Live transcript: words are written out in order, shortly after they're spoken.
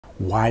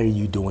why are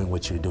you doing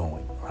what you're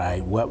doing,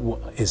 right?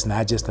 It's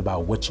not just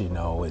about what you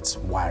know, it's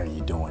why are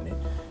you doing it?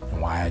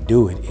 And why I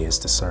do it is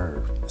to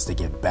serve, is to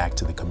give back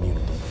to the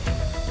community.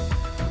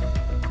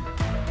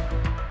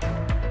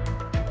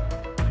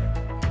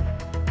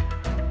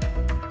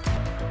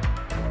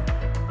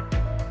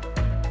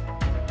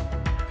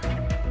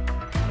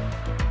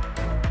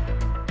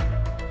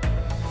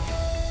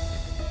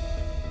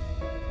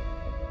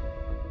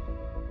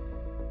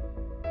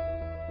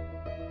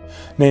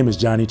 Name is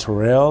Johnny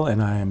Terrell,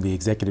 and I am the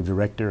Executive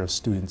Director of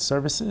Student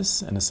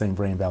Services in the same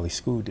Vrain Valley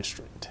School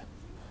District.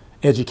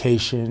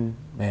 Education,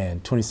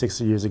 man,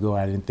 26 years ago,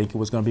 I didn't think it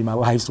was going to be my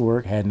life's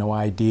work, had no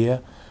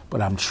idea,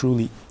 but I'm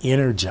truly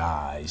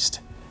energized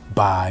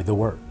by the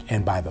work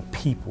and by the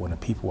people and the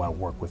people I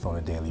work with on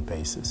a daily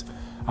basis.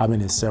 I've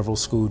been in several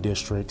school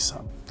districts.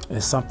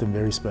 There's something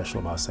very special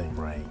about St.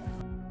 Vrain.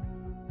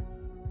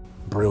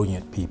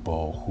 Brilliant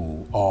people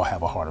who all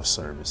have a heart of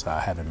service. I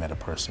haven't met a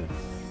person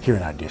here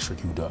in our district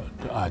who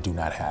do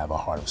not have a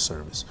heart of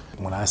service.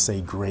 When I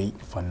say great,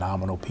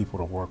 phenomenal people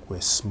to work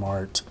with,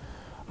 smart,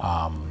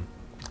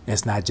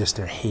 it's not just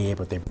their head,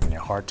 but they bring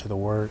their heart to the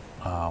work.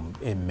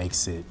 It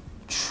makes it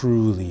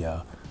truly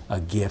a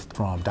gift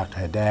from Dr.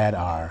 Haddad,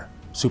 our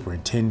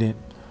superintendent,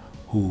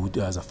 who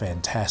does a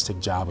fantastic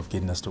job of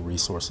getting us the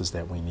resources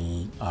that we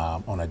need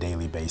on a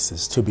daily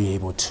basis to be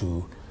able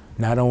to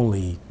not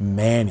only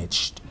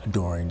manage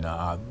during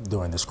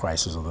this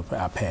crisis of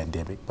the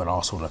pandemic, but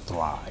also to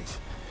thrive.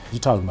 You're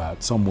talking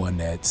about someone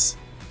that's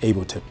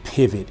able to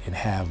pivot and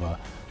have a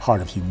heart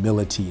of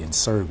humility and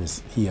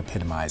service. He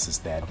epitomizes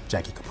that.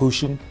 Jackie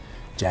Capuchin.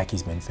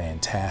 Jackie's been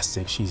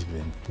fantastic. She's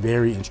been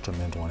very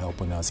instrumental in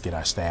helping us get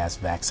our staffs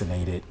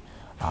vaccinated.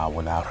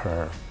 Without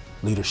her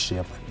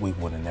leadership, we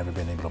would have never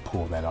been able to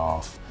pull that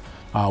off.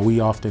 We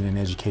often in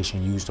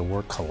education use the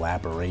word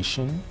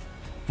collaboration,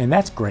 and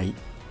that's great.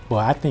 Well,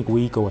 I think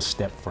we go a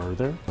step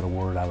further. The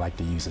word I like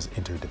to use is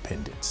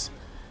interdependence.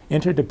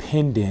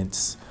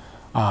 Interdependence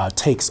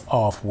takes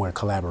off where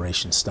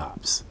collaboration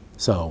stops.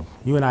 So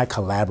you and I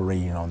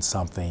collaborating on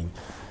something,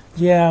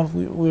 yeah,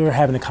 we were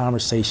having a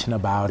conversation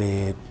about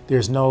it.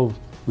 There's no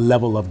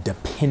level of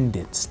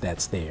dependence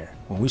that's there.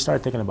 When we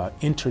start thinking about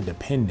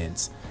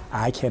interdependence,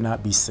 I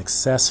cannot be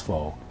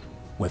successful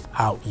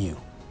without you,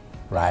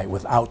 right?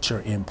 Without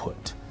your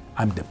input.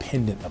 I'm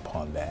dependent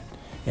upon that.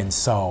 And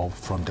so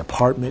from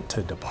department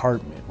to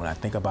department, when I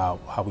think about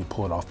how we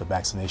pulled off the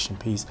vaccination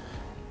piece,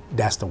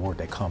 that's the word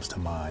that comes to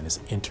mind is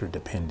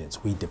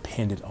interdependence. We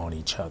depended on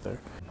each other.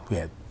 We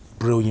had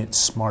brilliant,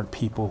 smart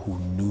people who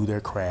knew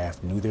their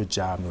craft, knew their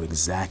job, knew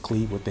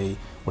exactly what they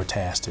were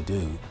tasked to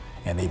do.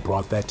 And they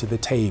brought that to the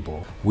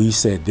table. We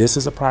said this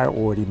is a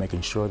priority,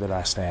 making sure that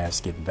our staffs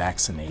get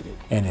vaccinated.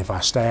 And if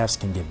our staffs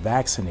can get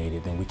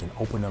vaccinated, then we can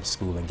open up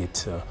school and get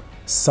to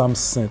some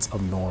sense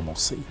of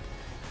normalcy.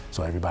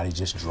 So everybody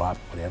just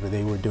dropped whatever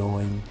they were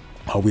doing.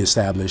 We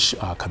established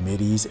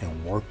committees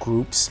and work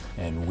groups,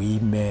 and we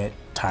met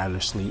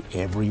tirelessly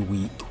every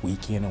week,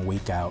 week in and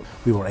week out.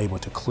 We were able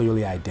to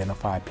clearly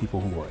identify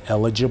people who were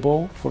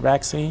eligible for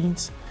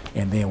vaccines,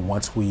 and then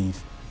once we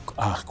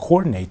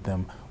coordinate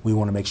them, we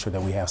want to make sure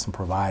that we have some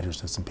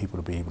providers and some people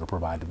to be able to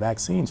provide the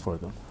vaccines for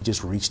them. We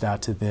just reached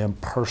out to them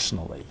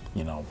personally,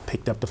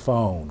 picked up the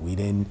phone. We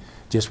didn't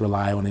just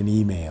rely on an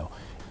email,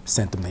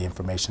 sent them the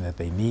information that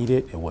they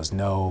needed. It was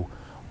no,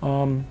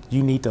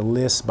 you need the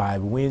list by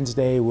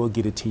Wednesday, we'll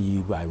get it to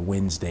you by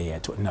Wednesday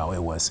at 12. No,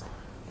 it was,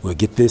 we'll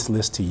get this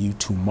list to you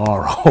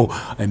tomorrow,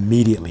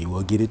 immediately.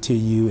 We'll get it to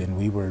you, and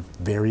we were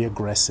very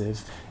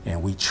aggressive,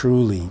 and we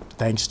truly,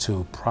 thanks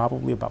to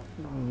probably about,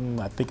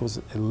 I think it was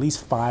at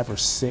least 5 or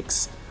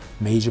 6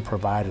 major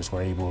providers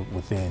were able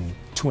within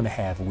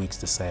 2.5 weeks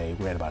to say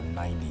we're at about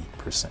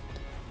 90%.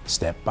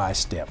 Step by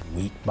step,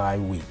 week by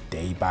week,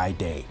 day by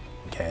day,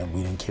 okay?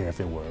 We didn't care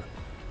if it were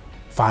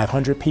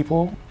 500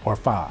 people or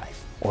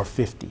 5 or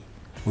 50.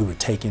 We were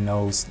taking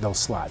those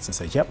slots and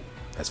say, yep,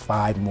 that's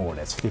 5 more,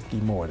 that's 50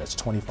 more, that's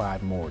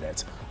 25 more,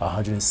 that's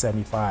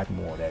 175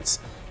 more, that's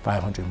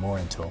 500 more,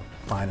 until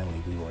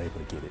finally we were able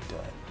to get it done.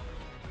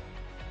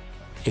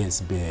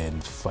 It's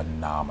been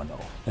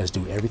phenomenal. Let's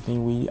do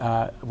everything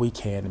we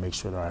can to make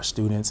sure that our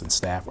students and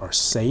staff are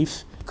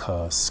safe,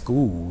 because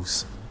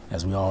schools,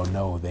 as we all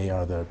know, they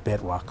are the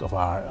bedrock of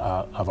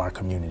our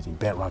community,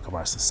 bedrock of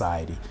our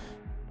society.